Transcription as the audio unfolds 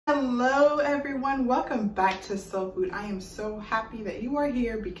Hello everyone, welcome back to Soul Food. I am so happy that you are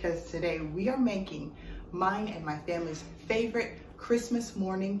here because today we are making mine and my family's favorite Christmas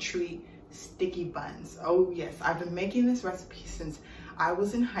morning treat, sticky buns. Oh yes, I've been making this recipe since I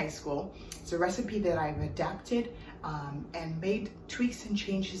was in high school. It's a recipe that I've adapted and made tweaks and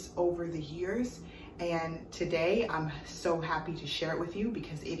changes over the years. And today I'm so happy to share it with you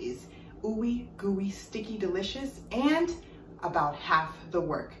because it is ooey gooey, sticky, delicious, and about half the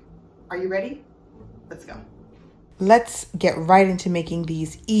work. Are you ready? Let's go. Let's get right into making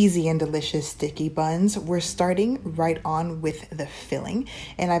these easy and delicious sticky buns. We're starting right on with the filling,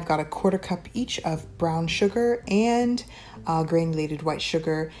 and I've got a 1/4 cup each of brown sugar and granulated white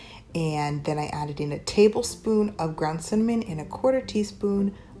sugar, and then I added in a tablespoon of ground cinnamon and a 1/4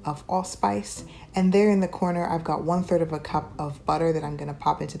 teaspoon of allspice. And there in the corner, I've got 1/3 of a cup of butter that I'm gonna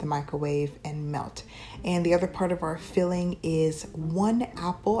pop into the microwave and melt. And the other part of our filling is 1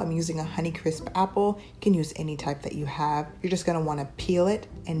 apple. I'm using a Honeycrisp apple. You can use any type that you have. You're just gonna wanna peel it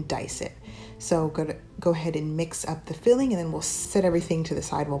and dice it. So go ahead and mix up the filling, and then we'll set everything to the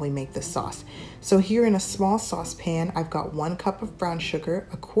side while we make the sauce. So here in a small saucepan, I've got 1 cup of brown sugar,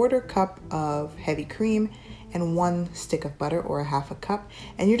 a 1/4 cup of heavy cream, and 1 stick of butter, or a 1/2 cup.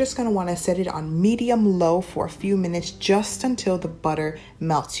 And you're just gonna wanna set it on medium low for a few minutes, just until the butter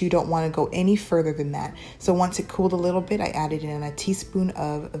melts. You don't wanna go any further than that. So once it cooled a little bit, I added in a teaspoon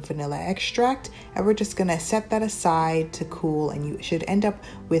of vanilla extract, and we're just gonna set that aside to cool, and you should end up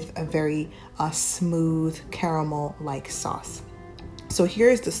with a very smooth caramel-like sauce. So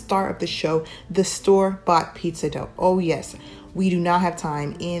here's the star of the show, the store-bought pizza dough. Oh yes, we do not have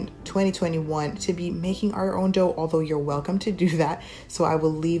time in 2021 to be making our own dough, although you're welcome to do that. So I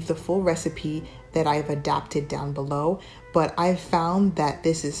will leave the full recipe that I've adapted down below. But I've found that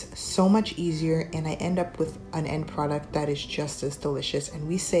this is so much easier, and I end up with an end product that is just as delicious, and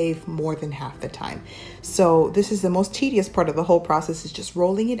we save more than half the time. So this is the most tedious part of the whole process, is just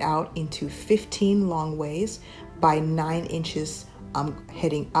rolling it out into 15 long ways by 9 inches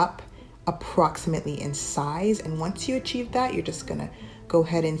heading up approximately in size. And once you achieve that, you're just gonna go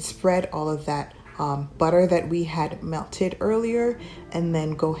ahead and spread all of that butter that we had melted earlier, and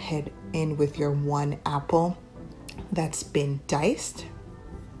then go ahead in with your 1 apple that's been diced,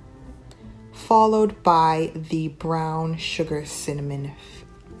 followed by the brown sugar cinnamon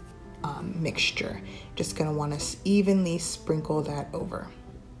mixture. Just gonna want to evenly sprinkle that over.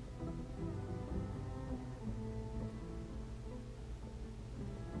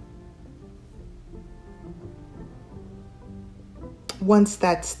 Once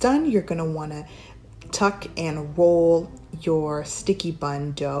that's done, you're gonna wanna tuck and roll your sticky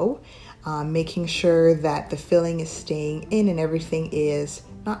bun dough, making sure that the filling is staying in and everything is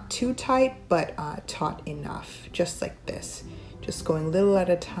not too tight, but taut enough, just like this. Just going little at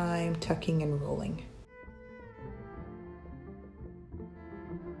a time, tucking and rolling.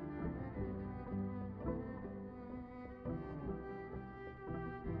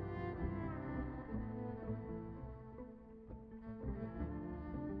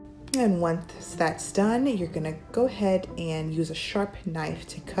 And once that's done, you're gonna go ahead and use a sharp knife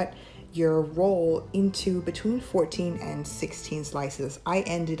to cut your roll into between 14 and 16 slices. I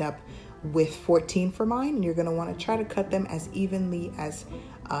ended up with 14 for mine, and you're gonna wanna try to cut them as evenly as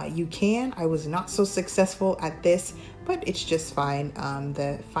you can. I was not so successful at this, but it's just fine.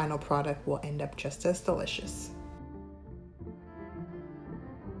 The final product will end up just as delicious.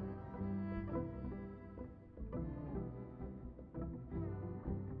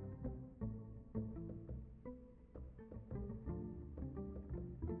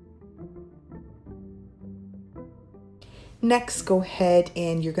 Next, go ahead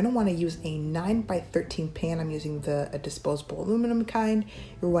and you're gonna wanna use a 9 by 13 pan. I'm using a disposable aluminum kind.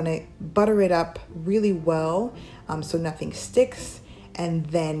 You wanna butter it up really well so nothing sticks, and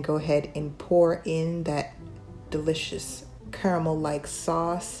then go ahead and pour in that delicious caramel-like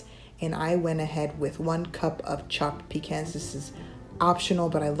sauce. And I went ahead with 1 cup of chopped pecans. This is optional,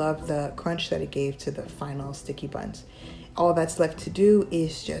 but I love the crunch that it gave to the final sticky buns. All that's left to do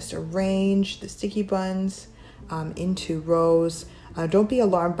is just arrange the sticky buns into rows. Don't be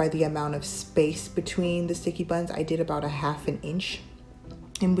alarmed by the amount of space between the sticky buns. I did about a 1/2 inch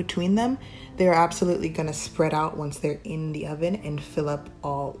in between them. They're absolutely gonna spread out once they're in the oven and fill up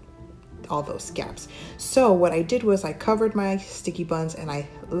all those gaps. So what I did was I covered my sticky buns and I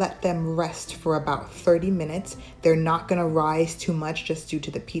let them rest for about 30 minutes. They're not gonna rise too much just due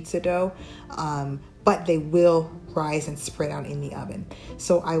to the pizza dough, but they will rise and spread out in the oven.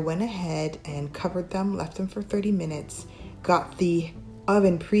 So I went ahead and covered them, left them for 30 minutes, got the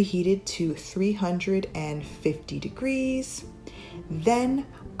oven preheated to 350 degrees. Then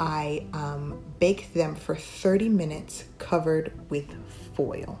I baked them for 30 minutes covered with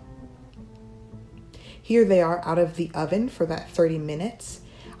foil. Here they are out of the oven for that 30 minutes.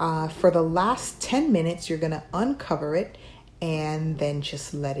 For the last 10 minutes, you're gonna uncover it and then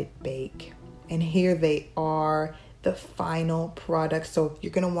just let it bake. And here they are, the final product. So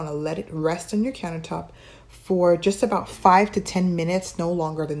you're gonna wanna let it rest on your countertop for just about 5 to 10 minutes, no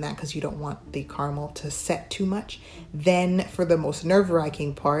longer than that, because you don't want the caramel to set too much. Then for the most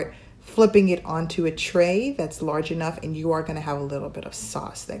nerve-wracking part, flipping it onto a tray that's large enough, and you are gonna have a little bit of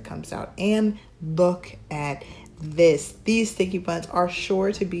sauce that comes out. And look at this. These sticky buns are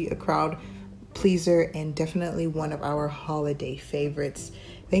sure to be a crowd pleaser and definitely one of our holiday favorites.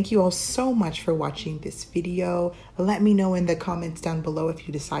 Thank you all so much for watching this video. Let me know in the comments down below if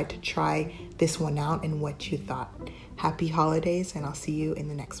you decide to try this one out and what you thought. Happy holidays, and I'll see you in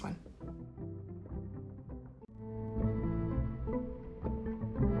the next one.